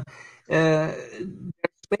there's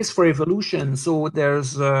space for evolution. So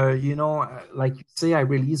there's, like you say, I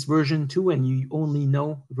released version 2 and you only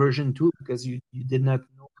know version 2 because you did not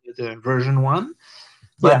know the version 1.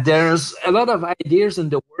 But Yeah, there's a lot of ideas in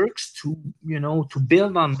the works to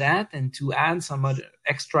build on that and to add some other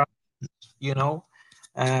extra,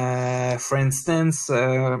 for instance,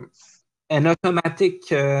 an automatic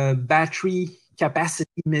battery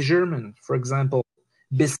capacity measurement, for example,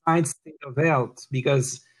 besides state of health,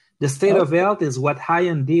 because the state of okay. health is what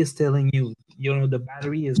Hyundai is telling you. The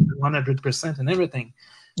battery is 100% and everything.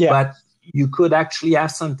 Yeah, But you could actually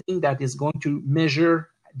have something that is going to measure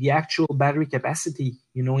the actual battery capacity,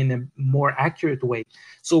 in a more accurate way.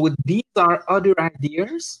 So these are other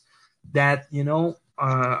ideas that,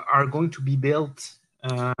 are going to be built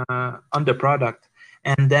on the product.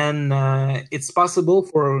 And then it's possible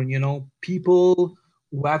for people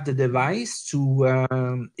who have the device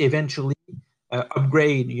to eventually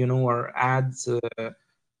upgrade, or add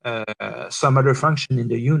some other function in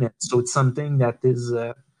the unit. So it's something that is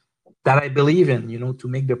that I believe in, to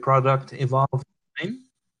make the product evolve.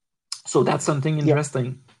 So that's something yeah.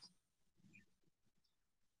 interesting.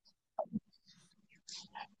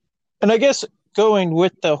 And I guess going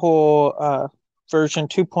with the whole version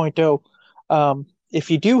 2.0, if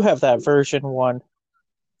you do have that version 1,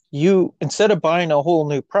 you, instead of buying a whole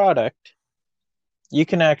new product, you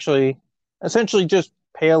can actually essentially just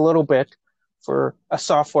pay a little bit for a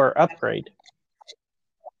software upgrade,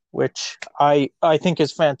 which I think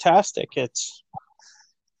is fantastic. It's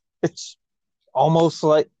almost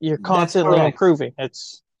like you're That's constantly correct. improving.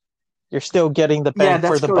 You're still getting the Yeah, bang for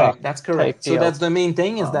that's the buck correct. That's type correct. So deal. that's the main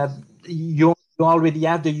thing is Um, that you already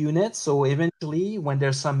have the unit. So eventually, when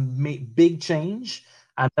there's some big change,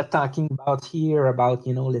 I'm not talking about here about,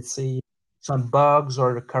 let's say some bugs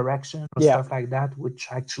or correction or yeah, stuff like that, which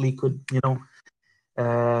actually could,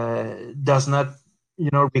 does not,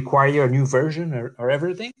 require a new version or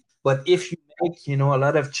everything. But if you make, a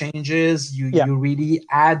lot of changes, yeah, you really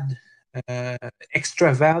add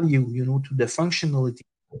extra value, to the functionality.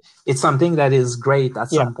 It's something that is great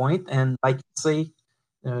at yeah. some point, and like you say,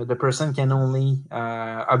 the person can only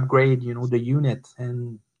upgrade, the unit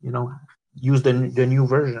and use the new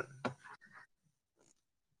version.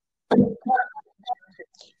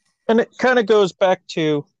 And it kind of goes back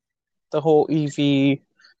to the whole EV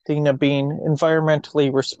thing of being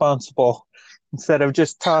environmentally responsible. Instead of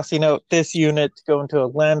just tossing out this unit to go into a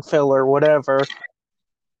landfill or whatever,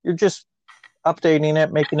 you're just updating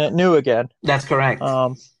it, making it new again. That's correct.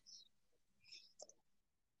 Um,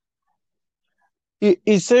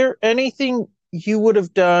 is there anything you would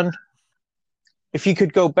have done if you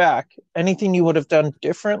could go back? Anything you would have done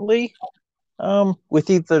differently with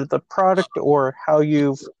either the product or how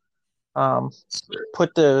you've um,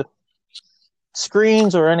 put the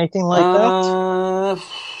screens or anything like that? Uh,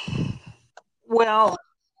 well,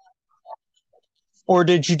 Or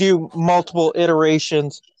did you do multiple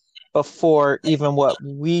iterations before even what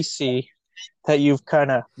we see, that you've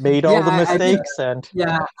kind of made yeah, all the I did. mistakes and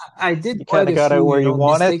Yeah, I did you kind quite of a got it few, where you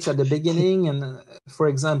want mistakes it? at the beginning. And for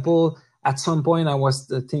example, at some point, I was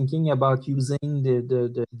thinking about using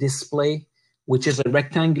the display, which is a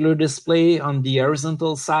rectangular display on the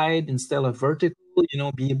horizontal side instead of vertical.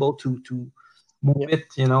 Be able to move Yeah. it.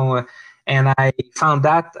 And I found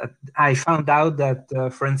out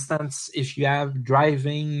that, for instance, if you have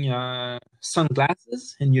driving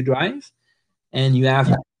sunglasses and you drive, and you have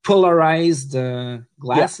polarized Yeah.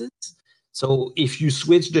 glasses. So if you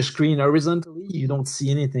switch the screen horizontally, you don't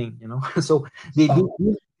see anything, So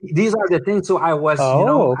these are the things. So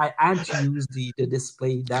Oh, I had to use the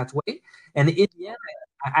display that way. And in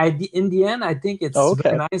the end, I think it's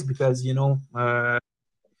very okay. nice because,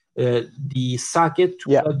 the socket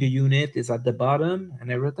to Yeah. plug the unit is at the bottom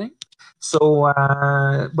and everything. So,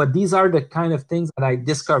 but these are the kind of things that I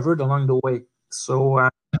discovered along the way. So,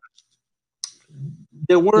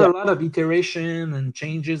 there were Yeah. a lot of iteration and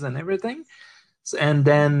changes and everything, and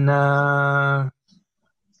then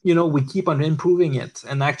we keep on improving it,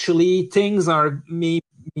 and actually things are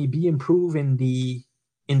maybe improve in the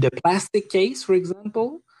plastic case, for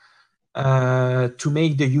example, to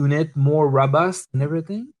make the unit more robust and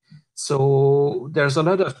everything. So there's a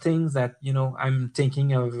lot of things that I'm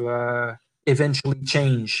thinking of eventually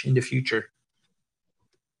change in the future.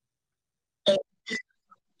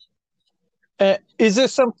 Is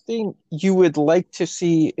this something you would like to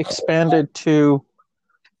see expanded to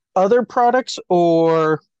other products,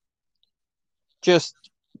 or just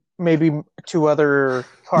maybe to other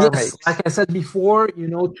car Yes, makes? like I said before,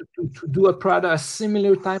 to do a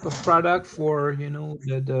similar type of product for,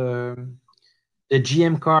 the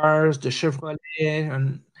GM cars, the Chevrolet,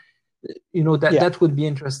 and that Yeah, that would be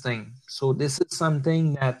interesting. So this is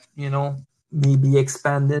something that may be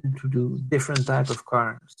expanded to do different type of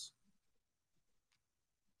cars.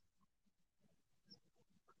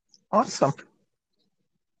 awesome.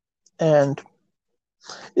 And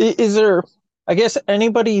is there, I guess,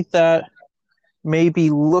 anybody that may be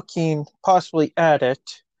looking possibly at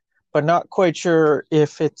it, but not quite sure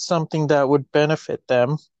if it's something that would benefit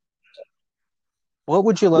them? What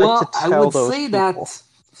would you like to Well, I tell would those say that people?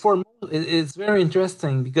 for me, it's very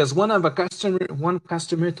interesting because one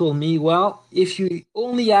customer told me, well, if you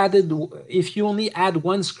only add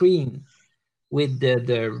one screen with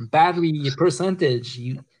the battery percentage,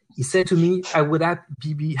 he said to me, I would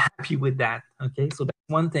be happy with that. Okay, so that's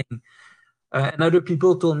one thing. And other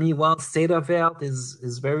people told me, well, state of health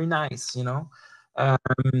is very nice, So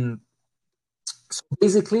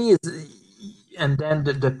basically, and then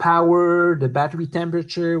the power, the battery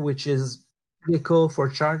temperature, which is critical for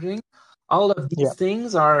charging. All of Yeah, these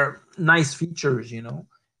things are nice features.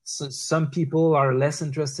 So some people are less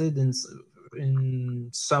interested in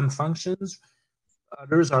some functions.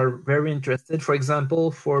 Others are very interested. For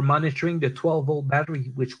example, for monitoring the 12-volt battery,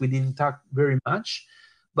 which we didn't talk very much,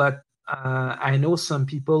 but I know some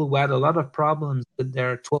people who had a lot of problems with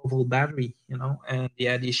their 12-volt battery, and they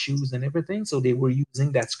had issues and everything, so they were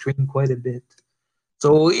using that screen quite a bit.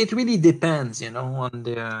 So it really depends, on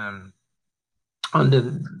the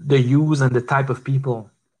use and the type of people.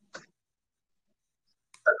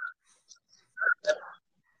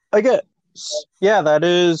 I guess. Yeah, that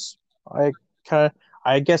is. I kind of.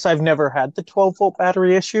 I guess I've never had the 12-volt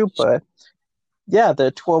battery issue, but yeah,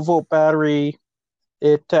 the 12-volt battery.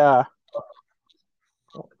 It.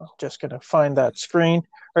 Just gonna find that screen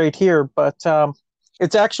right here, but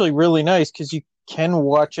it's actually really nice because you can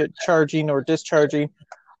watch it charging or discharging.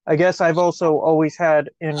 I guess I've also always had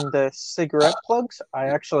in the cigarette plugs. I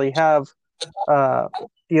actually have a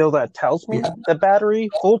deal that tells me Yeah, the battery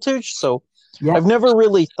voltage, so yeah, I've never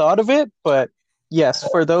really thought of it, but yes,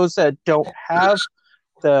 for those that don't have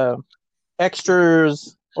the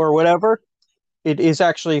extras or whatever, it is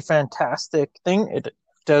actually a fantastic thing. It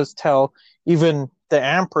does tell even the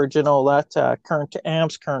amperage and all that, current to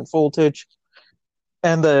amps, current voltage,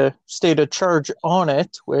 and the state of charge on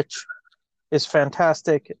it, which is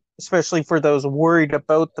fantastic, especially for those worried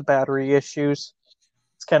about the battery issues.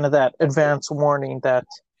 It's kind of that advance warning that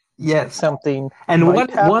yes. something And might one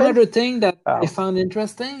happen. other thing that I Um, found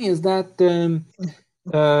interesting is that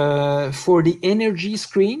for the energy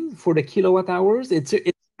screen for the kilowatt hours, it's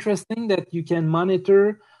interesting that you can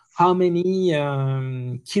monitor how many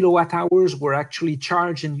kilowatt hours were actually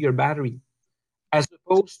charged in your battery, as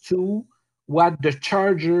opposed to what the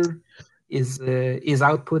charger is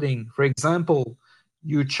outputting. For example,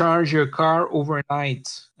 you charge your car overnight,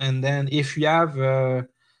 and then if you have a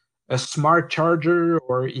smart charger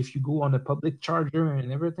or if you go on a public charger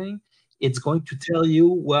and everything, it's going to tell you,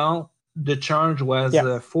 well, the charge was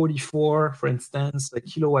yeah, 44, for instance, a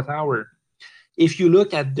kilowatt hour. If you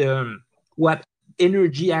look at what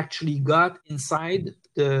energy actually got inside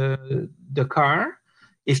the car,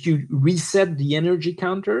 if you reset the energy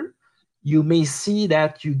counter, you may see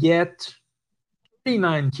that you get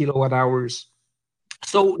 39 kilowatt hours.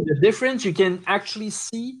 So the difference, you can actually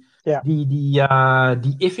see yeah.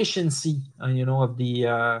 the efficiency, of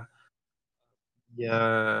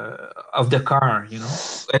the car.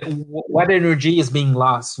 What energy is being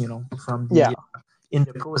lost, from Yeah, the in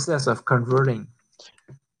the process of converting.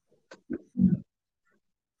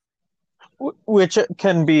 which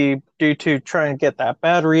can be due to trying to get that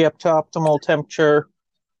battery up to optimal temperature,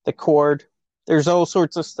 the cord. There's all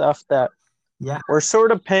sorts of stuff that Yeah, we're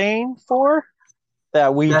sort of paying for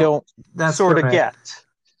that we that don't that's sort of correct. get.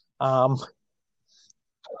 Um,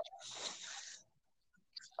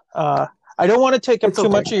 uh, I don't want to take up It's too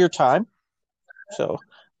okay. much of your time. So,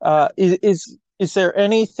 is there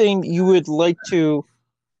anything you would like to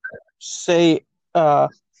say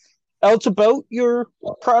else about your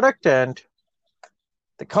product and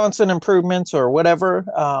the constant improvements or whatever?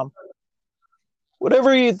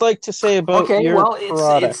 Whatever you'd like to say about Okay, your well, it's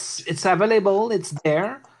product. it's it's available. It's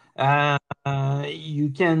there. You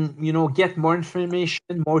can get more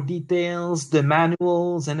information, more details, the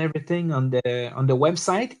manuals and everything on the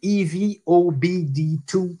website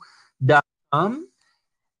evobd2.com.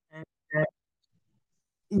 And,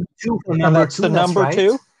 two for And number that's two. the That's number right.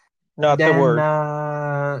 two, not the Then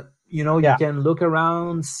word. you Yeah. can look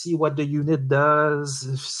around, see what the unit does,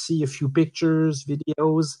 see a few pictures,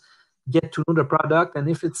 videos, get to know the product, and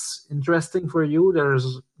if it's interesting for you,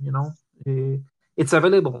 there's it's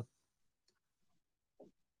available.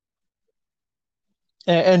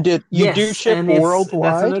 And you do Yes, ship and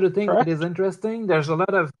worldwide, that's another thing correct? that is interesting. There's a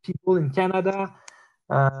lot of people in Canada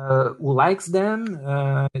who likes them.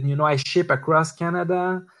 I ship across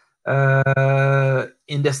Canada,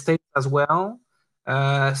 in the States as well.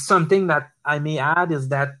 Something that I may add is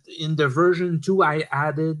that in the version 2, I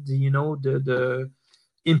added, the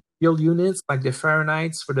imperial units like the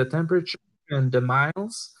Fahrenheits for the temperature and the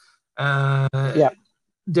miles. Yeah.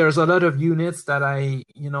 There's a lot of units that I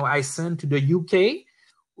send to the UK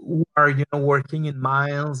who are working in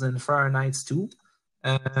miles and Fahrenheits too.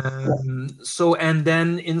 And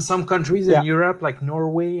then in some countries in Europe, like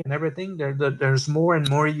Norway and everything, there's more and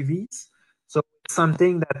more EVs. So it's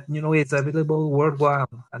something that is available worldwide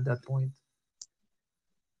at that point.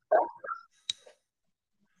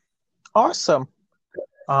 Awesome.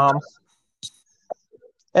 I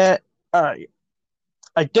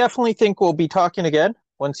definitely think we'll be talking again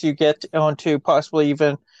once you get onto possibly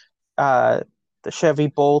even the Chevy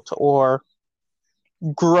Bolt, or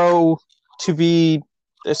grow to be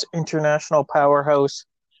this international powerhouse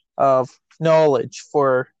of knowledge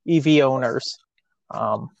for EV owners.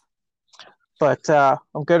 But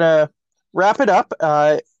I'm going to wrap it up.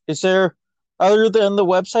 Is there, other than the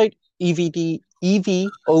website,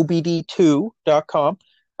 evobd2.com,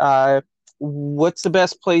 what's the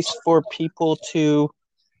best place for people to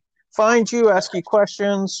find you, ask you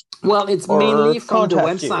questions? Well, it's mainly from the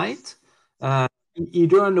website,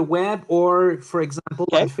 either on the web or, for example,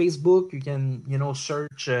 on Facebook. You can,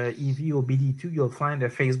 search EVOBD2. You'll find a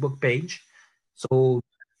Facebook page. So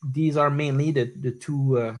these are mainly the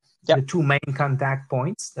two main contact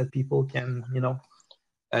points that people can,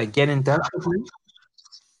 get in touch with me.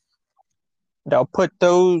 And I'll put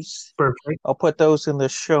those. Perfect. I'll put those in the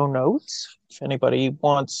show notes if anybody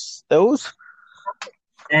wants those.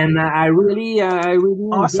 And I really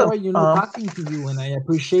awesome. enjoy, talking to you, and I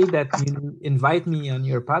appreciate that you invite me on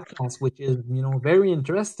your podcast, which is, very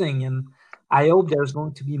interesting. And I hope there's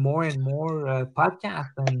going to be more and more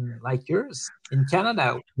podcasts like yours in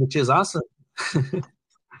Canada, which is awesome.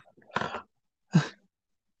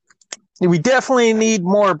 We definitely need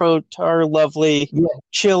more about our lovely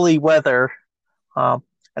chilly weather. And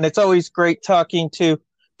it's always great talking to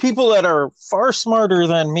people that are far smarter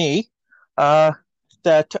than me,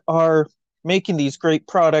 that are making these great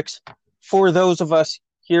products for those of us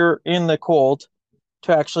here in the cold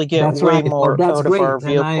to actually get more out of our vehicles.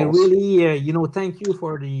 And I really, thank you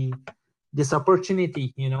for this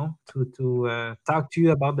opportunity, to talk to you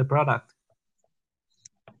about the product.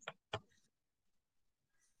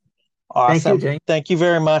 Awesome. Thank you, Jane. Thank you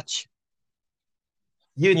very much.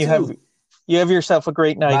 You too. You have yourself a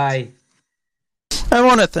great night. Bye. I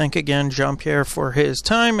want to thank again Jean-Pierre for his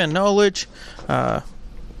time and knowledge.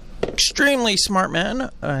 Extremely smart man,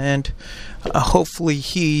 and hopefully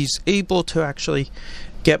he's able to actually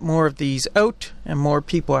get more of these out, and more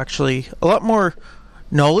people actually a lot more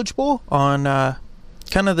knowledgeable on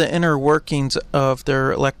kind of the inner workings of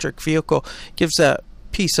their electric vehicle. Gives that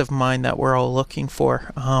peace of mind that we're all looking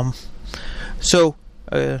for. So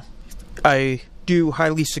I do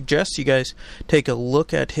highly suggest you guys take a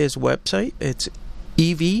look at his website. It's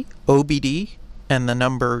evobd and the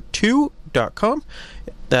number 2.com.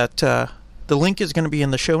 That the link is going to be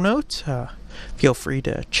in the show notes. Feel free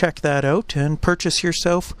to check that out and purchase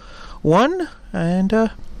yourself one. And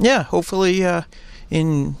hopefully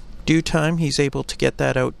in due time he's able to get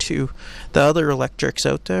that out to the other electrics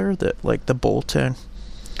out there, that like the Bolt, and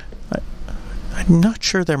I'm not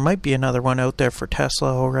sure, there might be another one out there for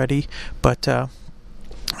Tesla already, but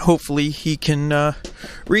hopefully he can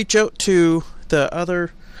reach out to the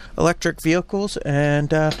other electric vehicles and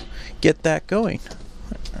get that going.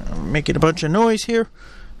 I'm making a bunch of noise here.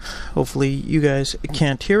 Hopefully you guys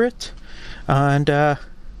can't hear it. And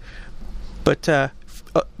but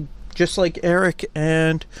just like Eric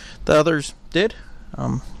and the others did,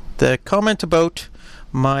 the comment about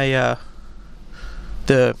my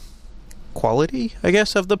the quality, I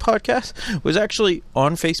guess, of the podcast was actually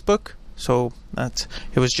on Facebook. So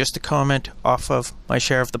it was just a comment off of my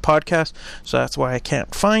share of the podcast. So that's why I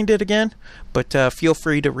can't find it again. But feel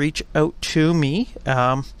free to reach out to me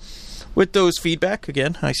with those feedback.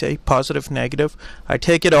 Again, I say positive, negative. I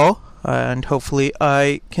take it all. And hopefully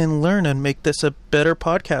I can learn and make this a better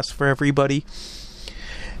podcast for everybody.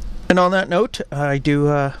 And on that note, I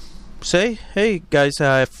do say, hey guys,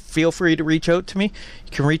 feel free to reach out to me.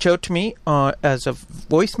 You can reach out to me as a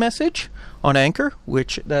voice message on Anchor,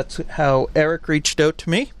 which that's how Eric reached out to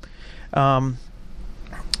me. And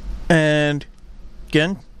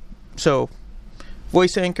again, so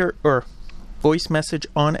voice message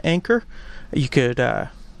on Anchor. You could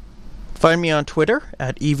find me on Twitter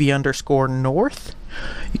at EV_North.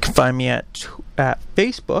 You can find me at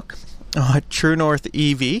Facebook True North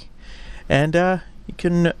EV, and you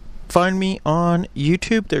can find me on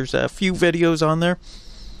YouTube. There's a few videos on there.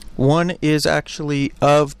 One is actually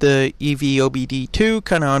of the EV OBD2,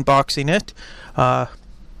 kind of unboxing it,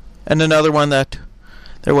 and another one that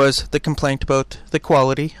there was the complaint about the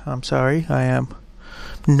quality. I'm sorry, I am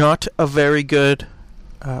not a very good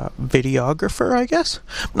videographer, I guess.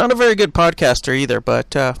 Not a very good podcaster either,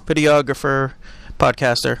 but videographer,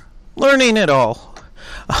 podcaster, learning it all.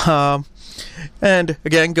 And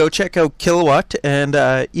again, go check out Kilowatt and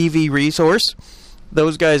EV Resource.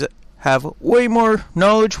 Those guys have way more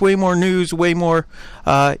knowledge, way more news, way more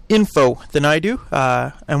info than I do,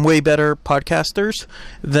 and way better podcasters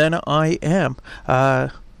than I am.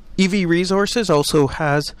 EV Resources also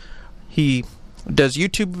he does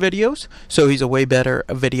YouTube videos, so he's a way better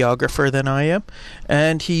videographer than I am,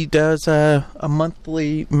 and he does a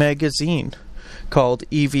monthly magazine called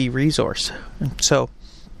EV Resource. So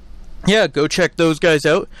yeah, go check those guys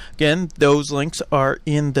out. Again, those links are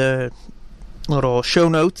in the little show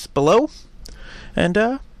notes below.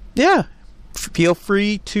 And yeah, feel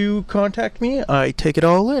free to contact me. I take it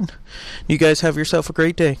all in. You guys have yourself a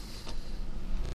great day.